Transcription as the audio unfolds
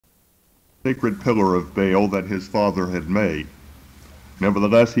sacred pillar of Baal that his father had made.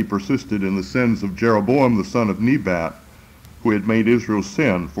 Nevertheless, he persisted in the sins of Jeroboam the son of Nebat, who had made Israel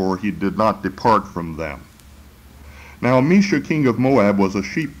sin, for he did not depart from them. Now Mesha, king of Moab, was a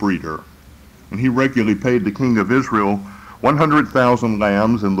sheep breeder, and he regularly paid the king of Israel 100,000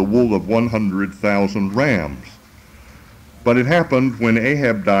 lambs and the wool of 100,000 rams. But it happened when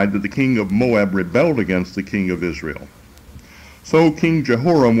Ahab died that the king of Moab rebelled against the king of Israel. So King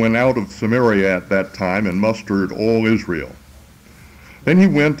Jehoram went out of Samaria at that time and mustered all Israel. Then he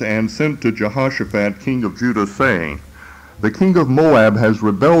went and sent to Jehoshaphat, king of Judah, saying, "The king of Moab has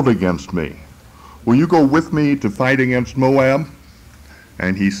rebelled against me. Will you go with me to fight against Moab?"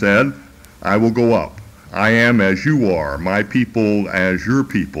 And he said, "I will go up. I am as you are, my people as your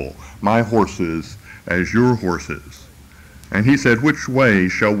people, my horses as your horses." And he said, "Which way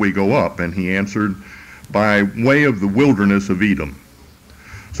shall we go up?" And he answered, "By way of the wilderness of Edom."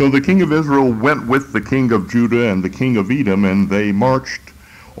 So the king of Israel went with the king of Judah and the king of Edom, and they marched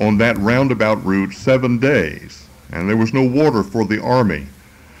on that roundabout route 7 days. And there was no water for the army,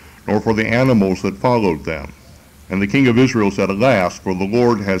 nor for the animals that followed them. And the king of Israel said, "Alas, for the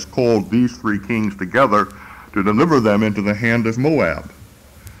Lord has called these 3 kings together to deliver them into the hand of Moab."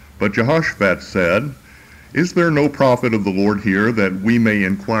 But Jehoshaphat said, "Is there no prophet of the Lord here, that we may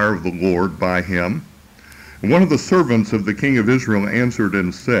inquire of the Lord by him?" And one of the servants of the king of Israel answered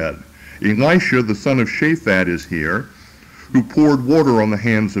and said, "Elisha the son of Shaphat is here, who poured water on the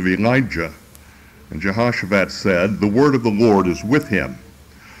hands of Elijah." And Jehoshaphat said, "The word of the Lord is with him."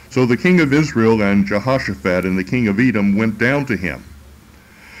 So the king of Israel and Jehoshaphat and the king of Edom went down to him.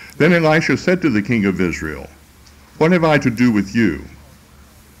 Then Elisha said to the king of Israel, "What have I to do with you?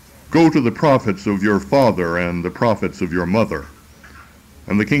 Go to the prophets of your father and the prophets of your mother."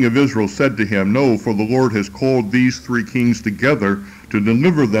 And the king of Israel said to him, "No, for the Lord has called these 3 kings together to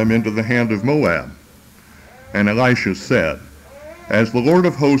deliver them into the hand of Moab." And Elisha said, "As the Lord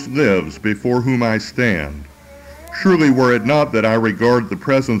of hosts lives, before whom I stand, surely were it not that I regard the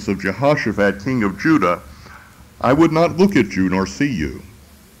presence of Jehoshaphat king of Judah, I would not look at you nor see you.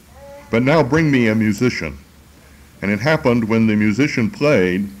 But now bring me a musician." And it happened when the musician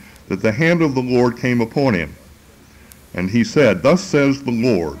played, that the hand of the Lord came upon him. And he said, "Thus says the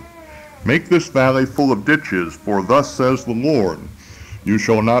Lord, make this valley full of ditches, for thus says the Lord, you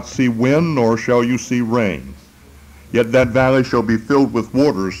shall not see wind, nor shall you see rain. Yet that valley shall be filled with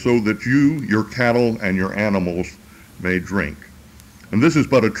water, so that you, your cattle, and your animals may drink. And this is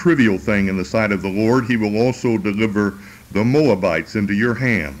but a trivial thing in the sight of the Lord. He will also deliver the Moabites into your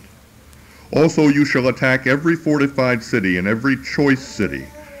hand. Also you shall attack every fortified city and every choice city,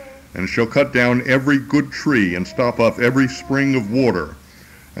 and shall cut down every good tree, and stop up every spring of water,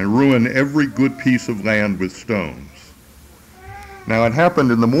 and ruin every good piece of land with stones." Now it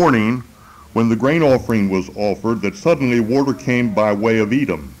happened in the morning, when the grain offering was offered, that suddenly water came by way of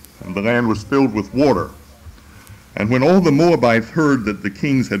Edom, and the land was filled with water. And when all the Moabites heard that the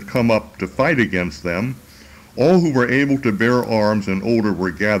kings had come up to fight against them, all who were able to bear arms and older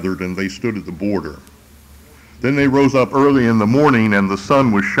were gathered, and they stood at the border. Then they rose up early in the morning, and the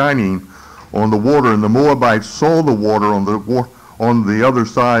sun was shining on the water, and the Moabites saw the water on the other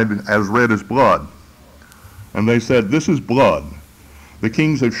side as red as blood. And they said, "This is blood. The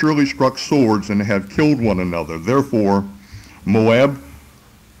kings have surely struck swords and have killed one another. Therefore, Moab,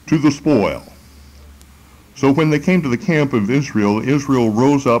 to the spoil." So when they came to the camp of Israel, Israel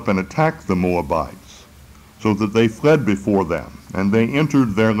rose up and attacked the Moabites, so that they fled before them, and they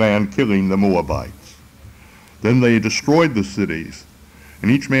entered their land, killing the Moabites. Then they destroyed the cities,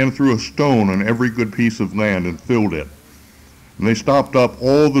 and each man threw a stone on every good piece of land and filled it. And they stopped up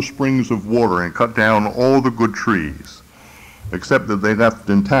all the springs of water and cut down all the good trees, except that they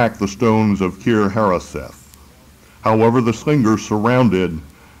left intact the stones of Kir Hareseth. However, the slingers surrounded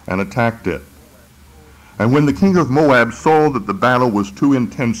and attacked it. And when the king of Moab saw that the battle was too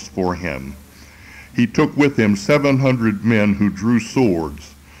intense for him, he took with him 700 men who drew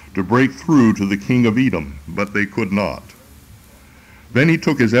swords to break through to the king of Edom, but they could not. Then he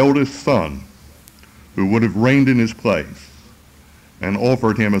took his eldest son, who would have reigned in his place, and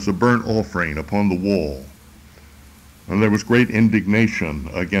offered him as a burnt offering upon the wall. And there was great indignation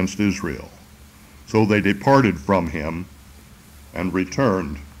against Israel. So they departed from him and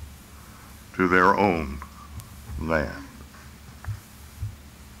returned to their own land.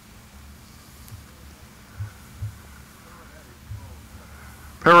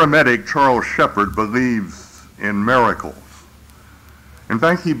 Paramedic Charles Shepard believes in miracles. In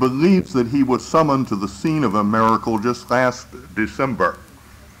fact, he believes that he was summoned to the scene of a miracle just last December.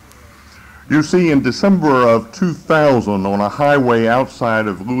 You see, in December of 2000, on a highway outside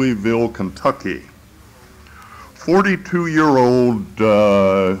of Louisville, Kentucky, 42-year-old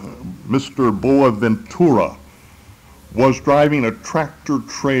Mr. Boaventura was driving a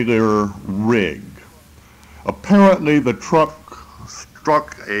tractor-trailer rig. Apparently, the truck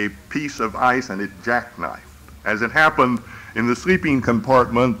struck a piece of ice and it jackknifed. As it happened, in the sleeping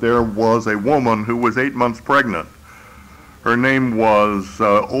compartment, there was a woman who was 8 months pregnant. Her name was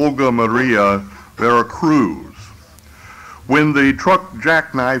Olga Maria Veracruz. When the truck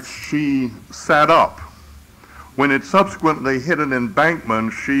jackknifed, she sat up. When it subsequently hit an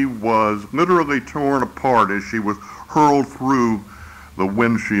embankment, she was literally torn apart as she was hurled through the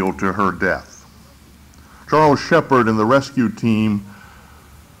windshield to her death. Charles Shepard and the rescue team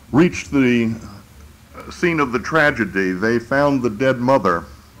reached the scene of the tragedy. They found the dead mother.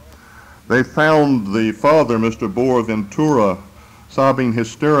 They found the father, Mr. Boaventura, sobbing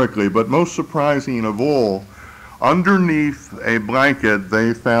hysterically, but most surprising of all, underneath a blanket,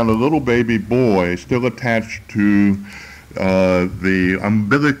 they found a little baby boy still attached to the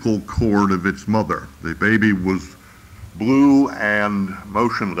umbilical cord of its mother. The baby was blue and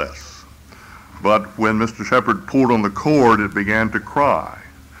motionless. But when Mr. Shepard pulled on the cord, it began to cry.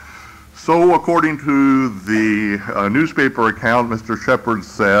 So, according to the newspaper account, Mr. Shepard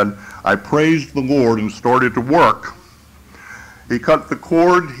said, "I praised the Lord and started to work." He cut the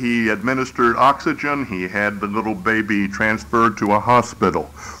cord, he administered oxygen, he had the little baby transferred to a hospital.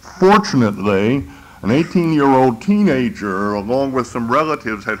 Fortunately, an 18-year-old teenager, along with some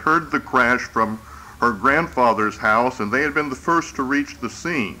relatives, had heard the crash from her grandfather's house, and they had been the first to reach the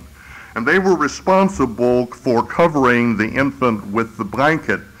scene. And they were responsible for covering the infant with the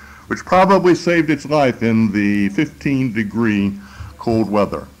blanket, which probably saved its life in the 15-degree cold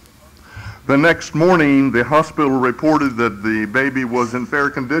weather. The next morning, the hospital reported that the baby was in fair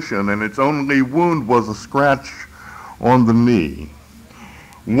condition and its only wound was a scratch on the knee.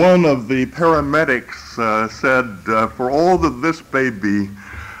 One of the paramedics said, for all the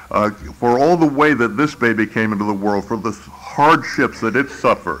way that this baby came into the world, for the hardships that it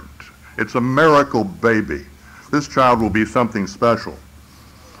suffered, it's a miracle baby. This child will be something special.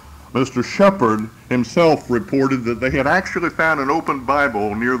 Mr. Shepard himself reported that they had actually found an open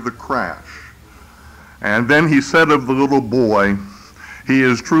Bible near the crash. And then he said of the little boy, "He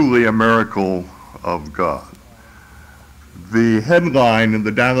is truly a miracle of God." The headline in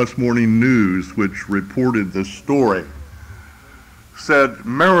the Dallas Morning News, which reported this story, said,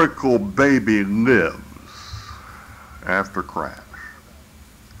 "Miracle baby lives after crash."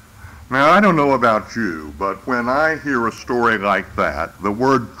 Now, I don't know about you, but when I hear a story like that, the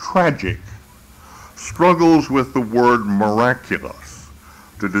word tragic struggles with the word miraculous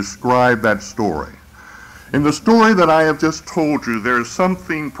to describe that story. In the story that I have just told you, there is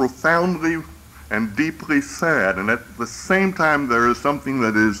something profoundly and deeply sad, and at the same time there is something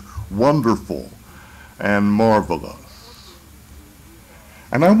that is wonderful and marvelous.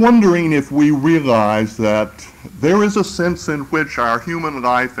 And I'm wondering if we realize that there is a sense in which our human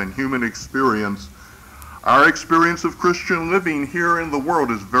life and human experience, our experience of Christian living here in the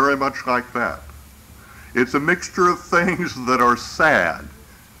world, is very much like that. It's a mixture of things that are sad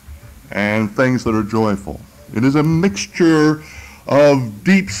and things that are joyful. It is a mixture of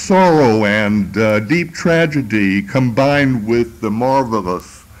deep sorrow and deep tragedy combined with the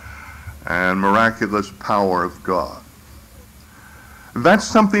marvelous and miraculous power of God. That's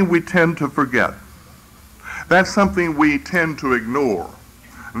something we tend to forget. That's something we tend to ignore.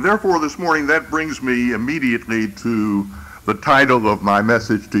 And therefore, this morning, that brings me immediately to the title of my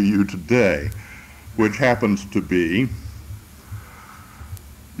message to you today, which happens to be,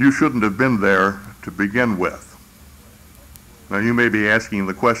 "You Shouldn't Have Been There to Begin With." Now, you may be asking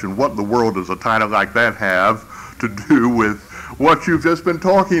the question, what in the world does a title like that have to do with what you've just been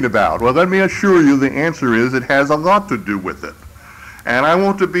talking about? Well, let me assure you the answer is it has a lot to do with it. And I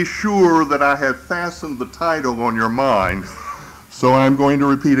want to be sure that I have fastened the title on your mind, so I'm going to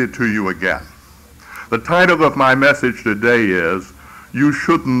repeat it to you again. The title of my message today is, "You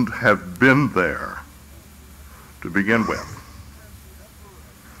Shouldn't Have Been There to Begin With."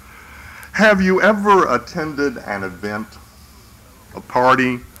 Have you ever attended an event, a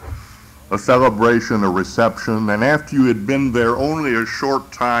party, a celebration, a reception, and after you had been there only a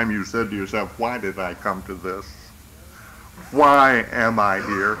short time, you said to yourself, "Why did I come to this? Why am I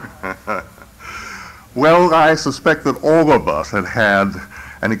here?" Well, I suspect that all of us have had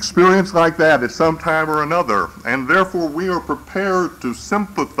an experience like that at some time or another, and therefore we are prepared to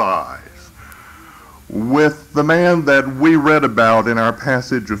sympathize with the man that we read about in our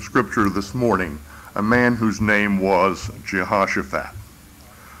passage of Scripture this morning, a man whose name was Jehoshaphat.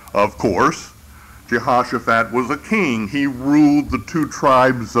 Of course, Jehoshaphat was a king. He ruled the two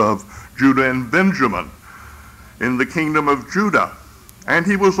tribes of Judah and Benjamin in the kingdom of Judah. And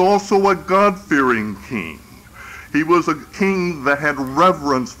he was also a God-fearing king. He was a king that had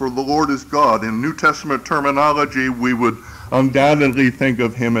reverence for the Lord his God. In New Testament terminology, we would undoubtedly think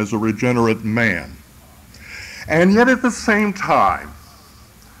of him as a regenerate man. And yet at the same time,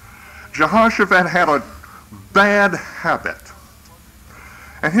 Jehoshaphat had a bad habit.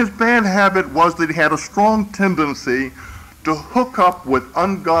 And his bad habit was that he had a strong tendency to hook up with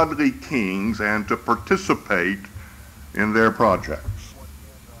ungodly kings and to participate in their projects.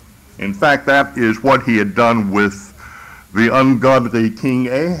 In fact, that is what he had done with the ungodly King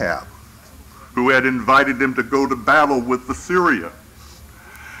Ahab, who had invited him to go to battle with the Syrians.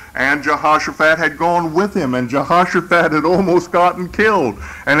 And Jehoshaphat had gone with him, and Jehoshaphat had almost gotten killed,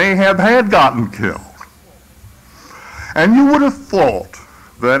 and Ahab had gotten killed. And you would have thought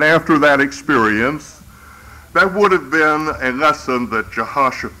that after that experience, that would have been a lesson that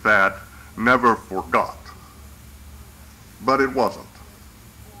Jehoshaphat never forgot. But it wasn't.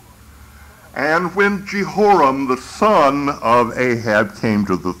 And when Jehoram, the son of Ahab, came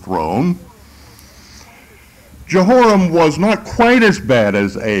to the throne, Jehoram was not quite as bad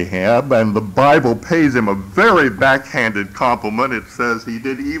as Ahab, and the Bible pays him a very backhanded compliment. It says he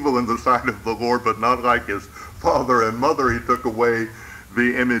did evil in the sight of the Lord, but not like his father and mother. He took away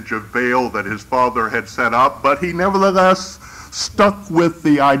the image of Baal that his father had set up, but he nevertheless stuck with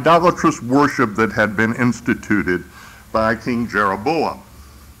the idolatrous worship that had been instituted by King Jeroboam.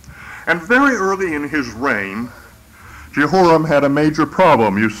 And very early in his reign, Jehoram had a major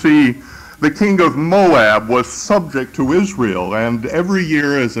problem. You see, the king of Moab was subject to Israel, and every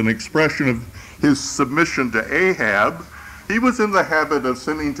year, as an expression of his submission to Ahab, he was in the habit of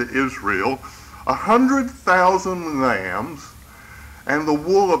sending to Israel 100,000 lambs and the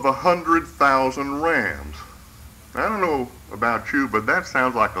wool of 100,000 rams. I don't know about you, but that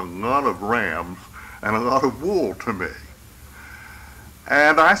sounds like a lot of rams and a lot of wool to me.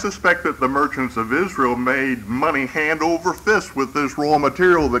 And I suspect that the merchants of Israel made money hand over fist with this raw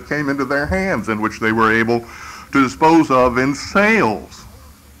material that came into their hands and which they were able to dispose of in sales.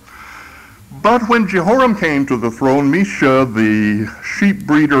 But when Jehoram came to the throne, Misha, the sheep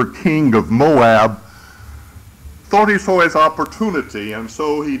breeder king of Moab, thought he saw his opportunity, and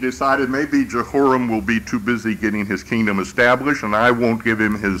so he decided maybe Jehoram will be too busy getting his kingdom established and I won't give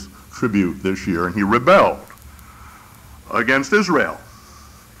him his tribute this year, and he rebelled against Israel.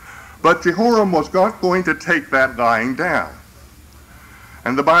 But Jehoram was not going to take that lying down.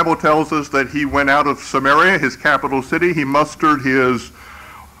 And the Bible tells us that he went out of Samaria, his capital city, he mustered his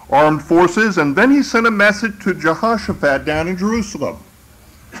armed forces, and then he sent a message to Jehoshaphat down in Jerusalem.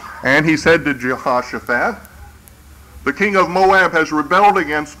 And he said to Jehoshaphat, "The king of Moab has rebelled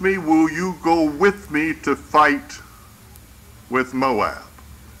against me. Will you go with me to fight with Moab?"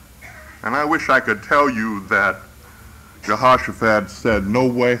 And I wish I could tell you that Jehoshaphat said, "No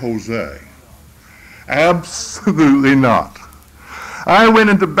way, Jose. Absolutely not. I went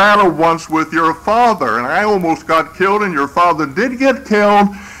into battle once with your father, and I almost got killed, and your father did get killed,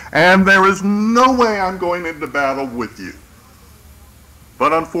 and there is no way I'm going into battle with you."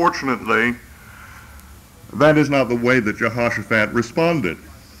 But unfortunately, that is not the way that Jehoshaphat responded.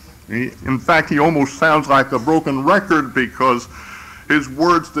 In fact, he almost sounds like a broken record, because his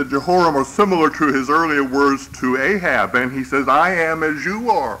words to Jehoram are similar to his earlier words to Ahab. And he says, "I am as you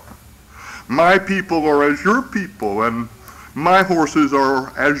are. My people are as your people, and my horses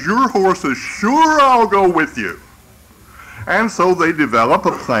are as your horses. Sure, I'll go with you." And so they develop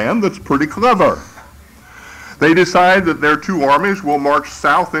a plan that's pretty clever. They decide that their two armies will march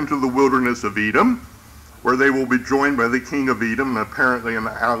south into the wilderness of Edom, where they will be joined by the king of Edom, apparently an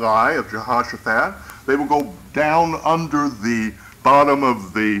ally of Jehoshaphat. They will go down under the bottom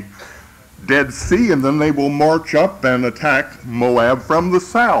of the Dead Sea, and then they will march up and attack Moab from the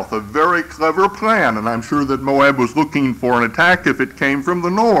south. A very clever plan, and I'm sure that Moab was looking for an attack if it came from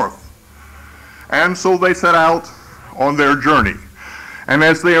the north. And so they set out on their journey. And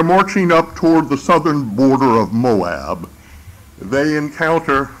as they are marching up toward the southern border of Moab, they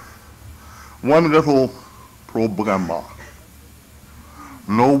encounter one little problema: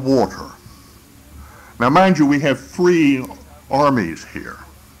 no water. Now mind you, we have three armies here.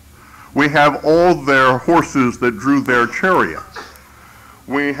 We have all their horses that drew their chariots.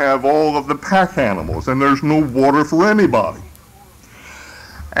 We have all of the pack animals, and there's no water for anybody.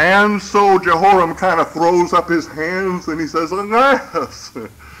 And so Jehoram kind of throws up his hands and he says, "Alas!"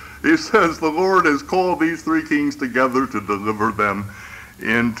 He says, "The Lord has called these three kings together to deliver them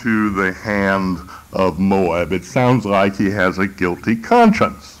into the hand of Moab." It sounds like he has a guilty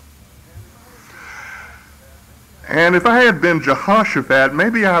conscience. And if I had been Jehoshaphat,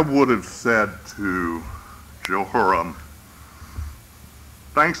 maybe I would have said to Jehoram,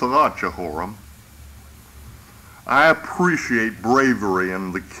 thanks a lot, Jehoram. I appreciate bravery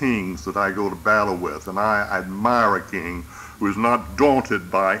in the kings that I go to battle with, and I admire a king who is not daunted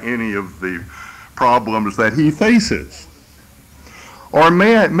by any of the problems that he faces. Or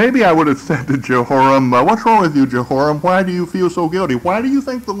maybe I would have said to Jehoram, what's wrong with you, Jehoram? Why do you feel so guilty? Why do you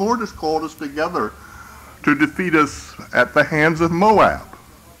think the Lord has called us together to defeat us at the hands of Moab?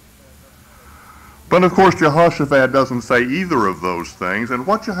 But of course, Jehoshaphat doesn't say either of those things. And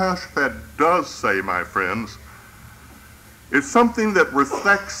what Jehoshaphat does say, my friends, is something that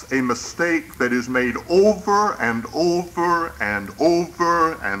reflects a mistake that is made over and over and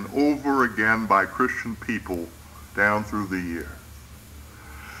over and over again by Christian people down through the years.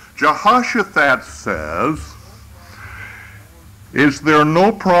 Jehoshaphat says, is there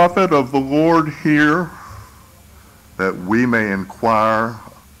no prophet of the Lord here that we may inquire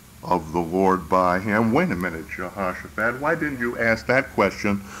of the Lord by him? Wait a minute, Jehoshaphat, why didn't you ask that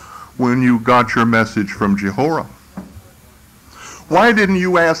question when you got your message from Jehoram? Why didn't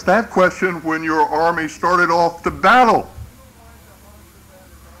you ask that question when your army started off to battle?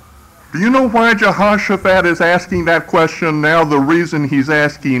 Do you know why Jehoshaphat is asking that question now? The reason he's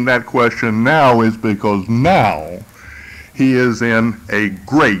asking that question now is because now he is in a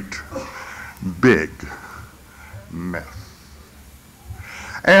great, big mess.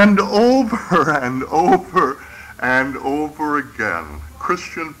 And over and over and over again,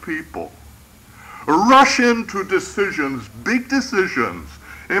 Christian people rush into decisions, big decisions,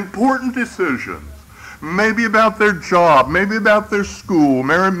 important decisions, maybe about their job, maybe about their school,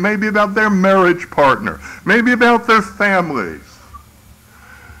 maybe about their marriage partner, maybe about their families.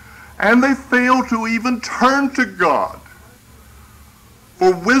 And they fail to even turn to God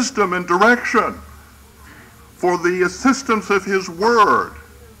for wisdom and direction, for the assistance of his word.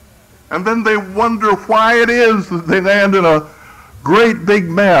 And then they wonder why it is that they land in a great big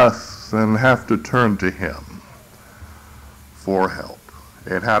mess and have to turn to him for help.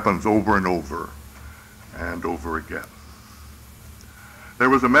 It happens over and over and over again. There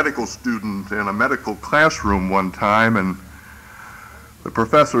was a medical student in a medical classroom one time, and the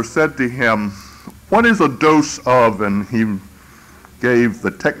professor said to him, what is a dose of, and he gave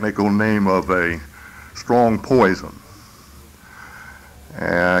the technical name of a strong poison.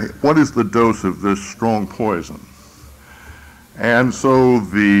 What is the dose of this strong poison? And so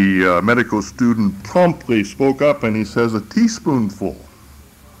the medical student promptly spoke up and he says, a teaspoonful.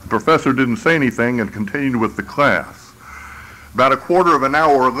 The professor didn't say anything and continued with the class. About a quarter of an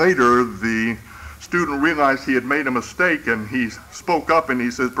hour later, the student realized he had made a mistake and he spoke up and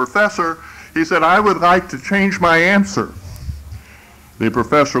he said, Professor, he said, I would like to change my answer. The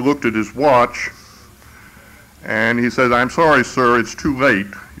professor looked at his watch and he said, I'm sorry, sir, it's too late.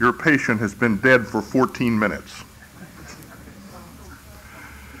 Your patient has been dead for 14 minutes.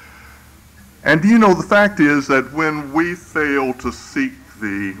 And do you know, the fact is that when we fail to seek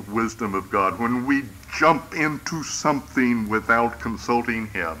the wisdom of God, when we jump into something without consulting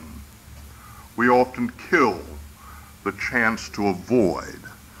him, we often kill the chance to avoid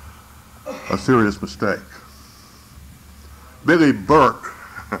a serious mistake. Billy Burke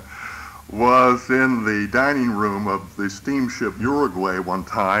was in the dining room of the steamship Uruguay one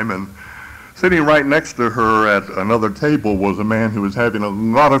time, and sitting right next to her at another table was a man who was having a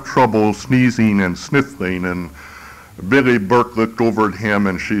lot of trouble sneezing and sniffling, and Billy Burke looked over at him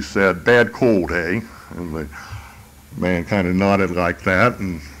and she said, bad cold, eh? And the man kind of nodded like that.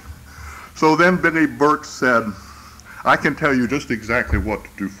 And so then Billy Burke said, I can tell you just exactly what to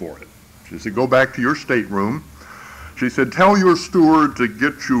do for it. She said, go back to your stateroom. She said, tell your steward to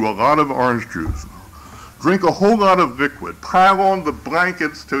get you a lot of orange juice. Drink a whole lot of liquid. Pile on the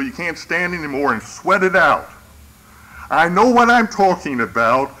blankets till you can't stand anymore and sweat it out. I know what I'm talking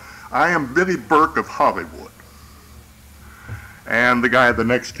about. I am Billy Burke of Hollywood. And the guy at the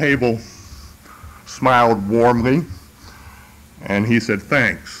next table smiled warmly, and he said,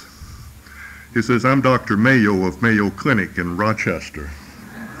 thanks. He says, I'm Dr. Mayo of Mayo Clinic in Rochester.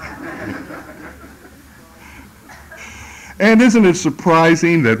 And isn't it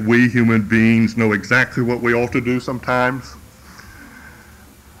surprising that we human beings know exactly what we ought to do sometimes?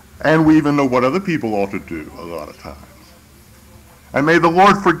 And we even know what other people ought to do a lot of times. And may the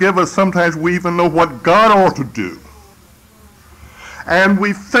Lord forgive us, sometimes we even know what God ought to do. And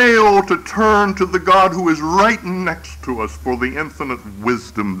we fail to turn to the God who is right next to us for the infinite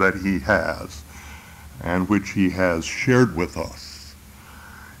wisdom that he has, and which he has shared with us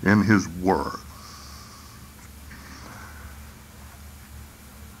in his word.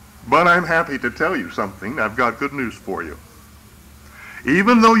 But I'm happy to tell you something. I've got good news for you.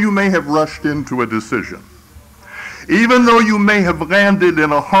 Even though you may have rushed into a decision, even though you may have landed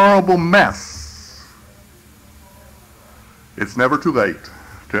in a horrible mess, it's never too late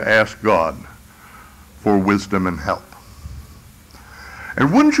to ask God for wisdom and help.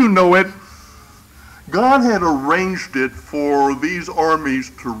 And wouldn't you know it, God had arranged it for these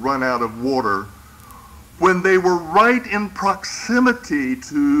armies to run out of water when they were right in proximity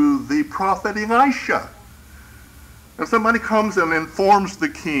to the prophet Elisha. And somebody comes and informs the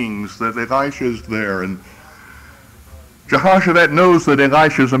kings that Elisha is there, and Jehoshaphat knows that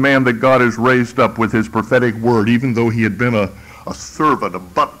Elisha is a man that God has raised up with his prophetic word, even though he had been a servant, a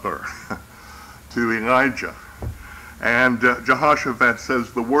butler to Elijah. And Jehoshaphat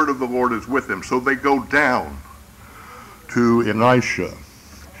says the word of the Lord is with him. So they go down to Elisha.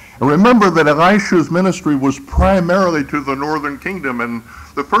 And remember that Elisha's ministry was primarily to the northern kingdom, and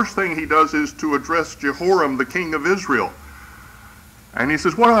the first thing he does is to address Jehoram, the king of Israel. And he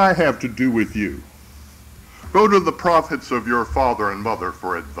says, what do I have to do with you? Go to the prophets of your father and mother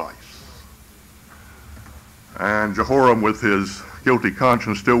for advice. And Jehoram, with his guilty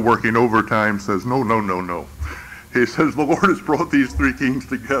conscience still working overtime, says, no, no, no, no. He says, the Lord has brought these three kings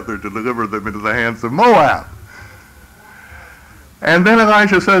together to deliver them into the hands of Moab. And then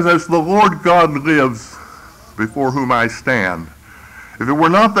Elisha says, as the Lord God lives before whom I stand, if it were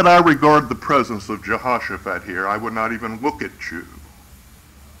not that I regard the presence of Jehoshaphat here, I would not even look at you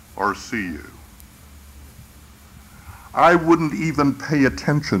or see you. I wouldn't even pay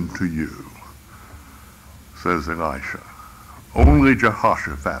attention to you, says Elisha. Only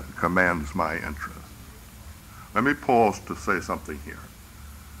Jehoshaphat commands my interest. Let me pause to say something here.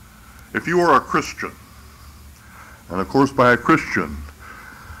 If you are a Christian, and of course by a Christian,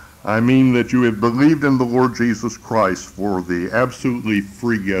 I mean that you have believed in the Lord Jesus Christ for the absolutely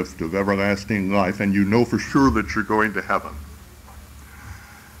free gift of everlasting life, and you know for sure that you're going to heaven.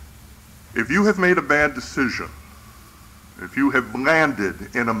 If you have made a bad decision, if you have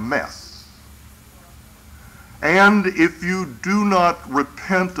landed in a mess, and if you do not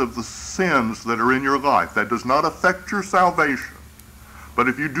repent of the sins that are in your life, that does not affect your salvation, but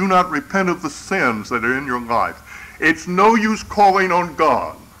if you do not repent of the sins that are in your life, it's no use calling on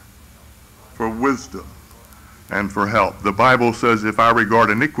God for wisdom and for help. The Bible says, if I regard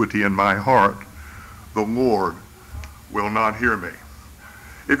iniquity in my heart, the Lord will not hear me.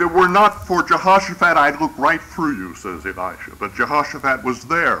 If it were not for Jehoshaphat, I'd look right through you, says Elisha. But Jehoshaphat was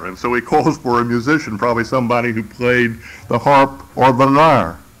there, and so he calls for a musician, probably somebody who played the harp or the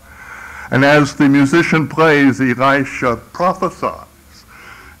lyre. And as the musician plays, Elisha prophesies.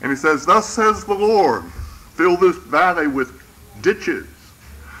 And he says, thus says the Lord, fill this valley with ditches.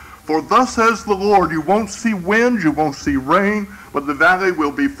 For thus says the Lord, you won't see wind, you won't see rain, but the valley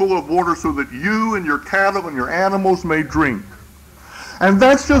will be full of water so that you and your cattle and your animals may drink. And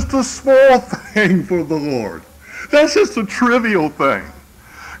that's just a small thing for the Lord. That's just a trivial thing.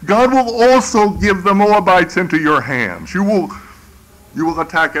 God will also give the Moabites into your hands. You will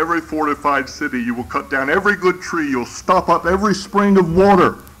attack every fortified city. You will cut down every good tree. You'll stop up every spring of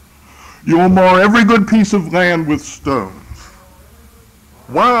water. You will mar every good piece of land with stones.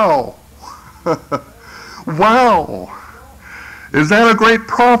 Wow. Wow. Is that a great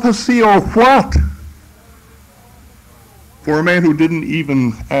prophecy or what? For a man who didn't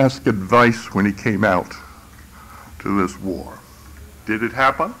even ask advice when he came out to this war. Did it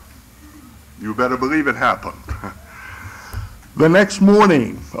happen? You better believe it happened. The next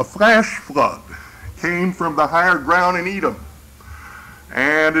morning, a flash flood came from the higher ground in Edom,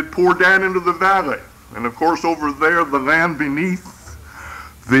 and it poured down into the valley. And of course, over there, the land beneath,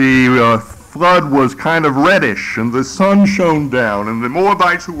 the flood was kind of reddish, and the sun shone down, and the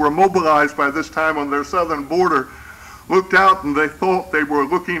Moabites, who were mobilized by this time on their southern border, looked out and they thought they were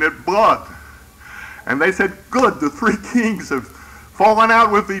looking at blood. And they said, good, the three kings have fallen out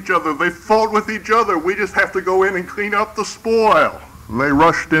with each other. They fought with each other. We just have to go in and clean up the spoil. And they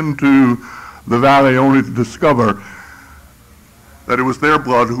rushed into the valley only to discover that it was their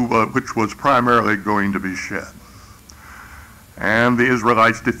blood which was primarily going to be shed. And the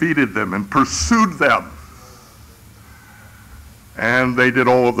Israelites defeated them and pursued them. And they did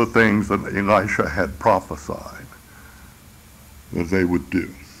all of the things that Elisha had prophesied that they would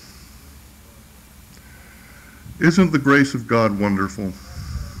do. Isn't the grace of God wonderful?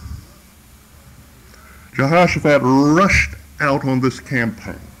 Jehoshaphat rushed out on this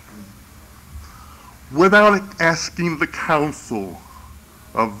campaign without asking the counsel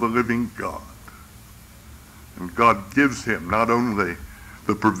of the living God. And God gives him not only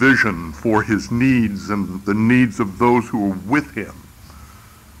the provision for his needs and the needs of those who are with him,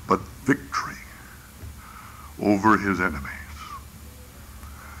 but victory over his enemies.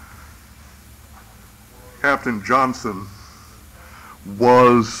 Captain Johnson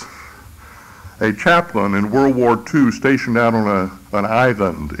was a chaplain in World War II stationed out on an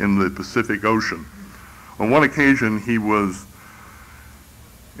island in the Pacific Ocean. On one occasion, he was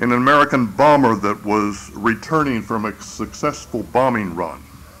in an American bomber that was returning from a successful bombing run.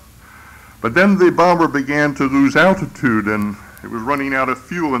 But then the bomber began to lose altitude and it was running out of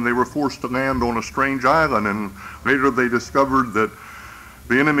fuel, and they were forced to land on a strange island, and later they discovered that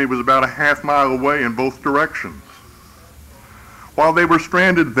the enemy was about a half-mile away in both directions. While they were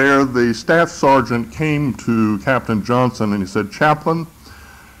stranded there, the staff sergeant came to Captain Johnson and he said, "Chaplain,"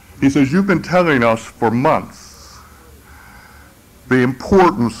 he says, "you've been telling us for months the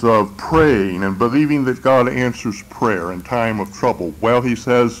importance of praying and believing that God answers prayer in time of trouble. Well," he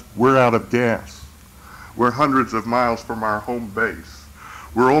says, "we're out of gas. We're hundreds of miles from our home base.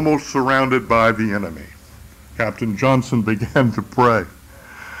 We're almost surrounded by the enemy." Captain Johnson began to pray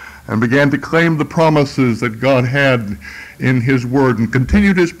and began to claim the promises that God had in his word and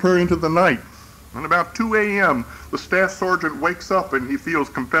continued his prayer into the night. And about 2 a.m., the staff sergeant wakes up and he feels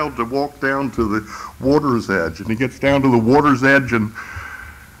compelled to walk down to the water's edge. And he gets down to the water's edge and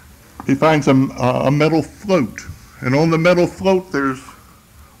he finds a metal float. And on the metal float, there's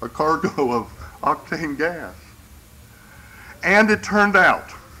a cargo of octane gas. And it turned out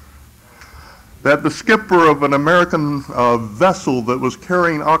that the skipper of an American vessel that was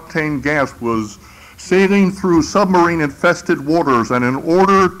carrying octane gas was sailing through submarine-infested waters, and in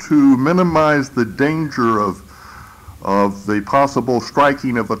order to minimize the danger of the possible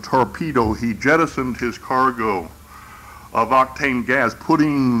striking of a torpedo, he jettisoned his cargo of octane gas,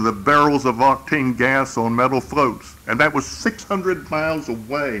 putting the barrels of octane gas on metal floats. And that was 600 miles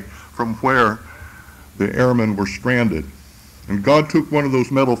away from where the airmen were stranded. And God took one of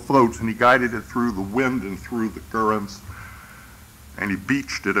those metal floats and he guided it through the wind and through the currents, and he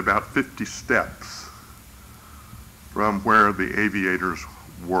beached it about 50 steps from where the aviators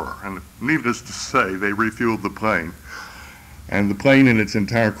were. And needless to say, they refueled the plane, and the plane and its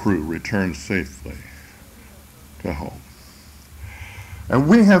entire crew returned safely to home. And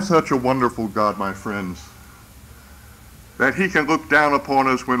we have such a wonderful God, my friends, that he can look down upon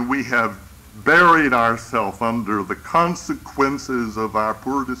us when we have buried ourselves under the consequences of our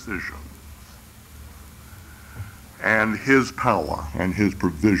poor decisions, and his power and his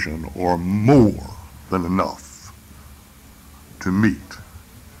provision are more than enough to meet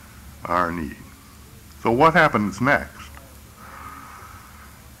our need. So what happens next?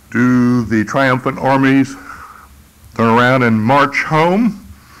 Do the triumphant armies turn around and march home?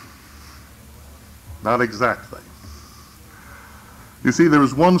 Not exactly. You see, there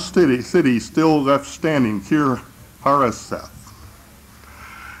was one city still left standing, Kir Hareseth.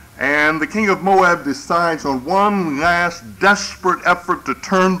 And the king of Moab decides on one last desperate effort to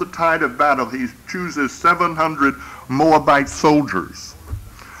turn the tide of battle. He chooses 700 Moabite soldiers.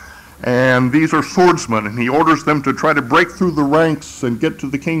 And these are swordsmen, and he orders them to try to break through the ranks and get to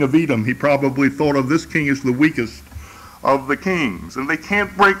the king of Edom. He probably thought of this king as the weakest of the kings, and they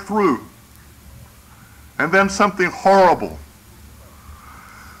can't break through. And then something horrible,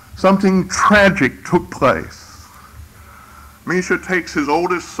 something tragic took place. Mesha takes his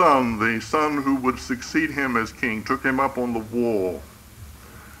oldest son, the son who would succeed him as king, took him up on the wall.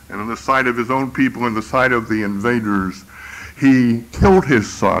 And in the sight of his own people, in the sight of the invaders, he killed his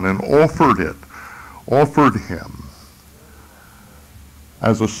son and offered him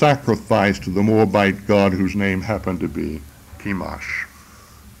as a sacrifice to the Moabite god whose name happened to be Chemosh.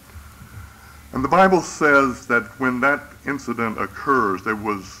 And the Bible says that when that incident occurs, there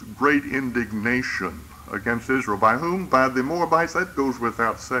was great indignation against Israel. By whom? By the Moabites. That goes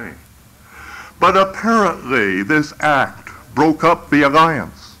without saying. But apparently this act broke up the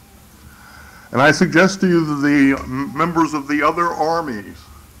alliance. And I suggest to you that the members of the other armies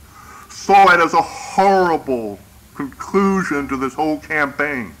saw it as a horrible conclusion to this whole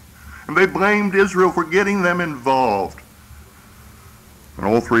campaign. And they blamed Israel for getting them involved. And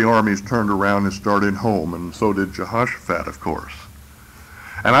all three armies turned around and started home, and so did Jehoshaphat, of course.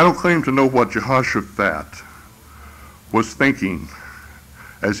 And I don't claim to know what Jehoshaphat was thinking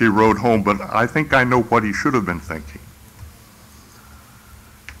as he rode home, but I think I know what he should have been thinking.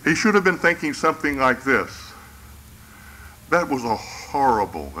 He should have been thinking something like this: that was a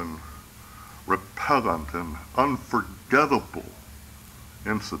horrible and repellent and unforgettable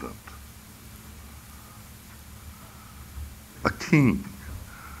incident. A king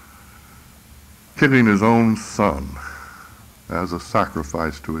killing his own son as a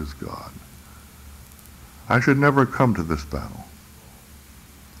sacrifice to his God. I should never come to this battle.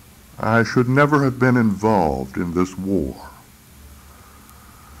 I should never have been involved in this war.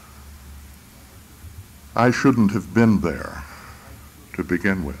 I shouldn't have been there to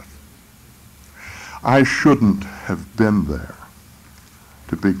begin with. I shouldn't have been there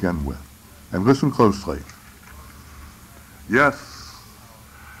to begin with. And listen closely. Yes,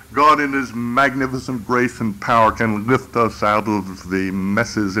 God in his magnificent grace and power can lift us out of the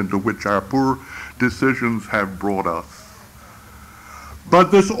messes into which our poor decisions have brought us.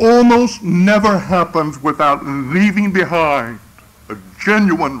 But this almost never happens without leaving behind a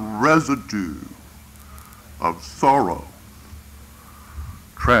genuine residue of sorrow,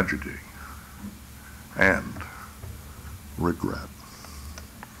 tragedy, and regret.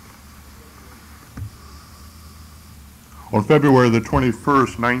 On February the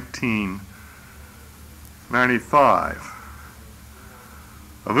 21st, 1995,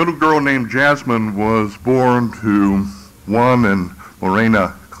 a little girl named Jasmine was born to Juan and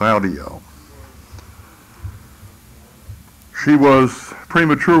Lorena Claudio. She was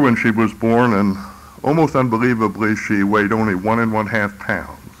premature when she was born, and almost unbelievably, she weighed only 1½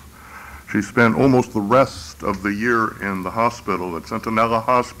 pounds. She spent almost the rest of the year in the hospital at Centinela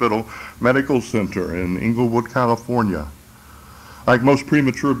Hospital Medical Center in Inglewood, California. Like most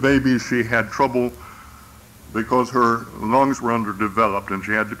premature babies, she had trouble because her lungs were underdeveloped and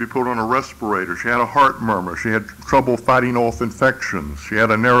she had to be put on a respirator. She had a heart murmur. She had trouble fighting off infections. She had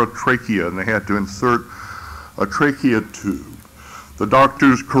a narrow trachea and they had to insert a trachea tube. The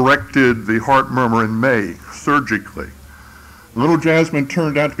doctors corrected the heart murmur in May surgically. Little Jasmine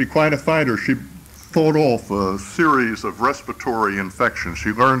turned out to be quite a fighter. She fought off a series of respiratory infections. She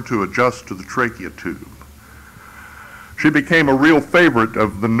learned to adjust to the trachea tube. She became a real favorite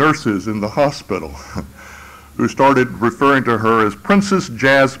of the nurses in the hospital, who started referring to her as Princess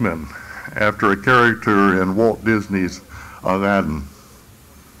Jasmine, after a character in Walt Disney's Aladdin.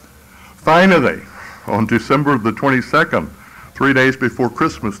 Finally, on December the 22nd, 3 days before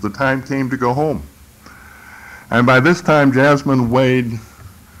Christmas, the time came to go home. And by this time, Jasmine weighed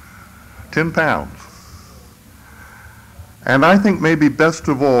 10 pounds. And I think maybe best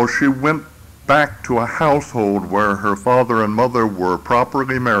of all, she went back to a household where her father and mother were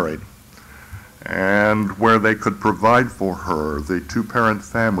properly married and where they could provide for her the two-parent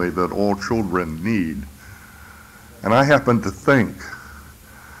family that all children need. And I happen to think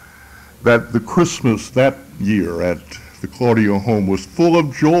that the Christmas that year at the Claudio home was full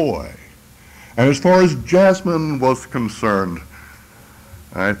of joy. And as far as Jasmine was concerned,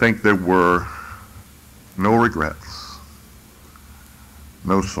 I think there were no regrets,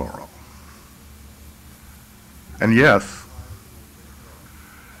 no sorrow. And yes,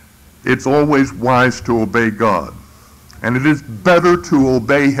 it's always wise to obey God, and it is better to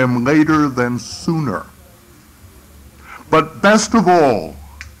obey him later than sooner. But best of all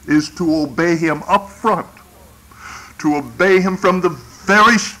is to obey him up front, to obey him from the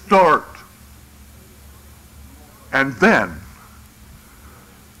very start. And then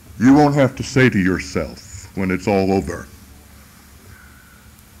you won't have to say to yourself when it's all over,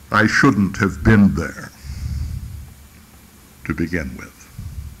 I shouldn't have been there to begin with.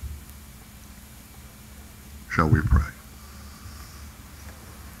 Shall we pray?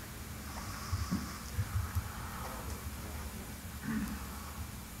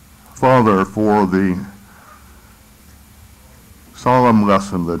 Father, for the solemn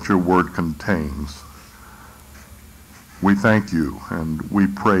lesson that your word contains, we thank you and we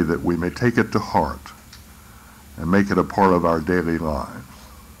pray that we may take it to heart and make it a part of our daily lives.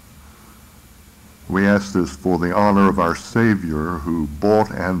 We ask this for the honor of our Savior who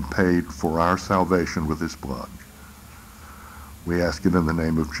bought and paid for our salvation with his blood. We ask it in the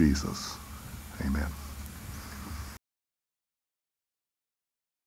name of Jesus. Amen.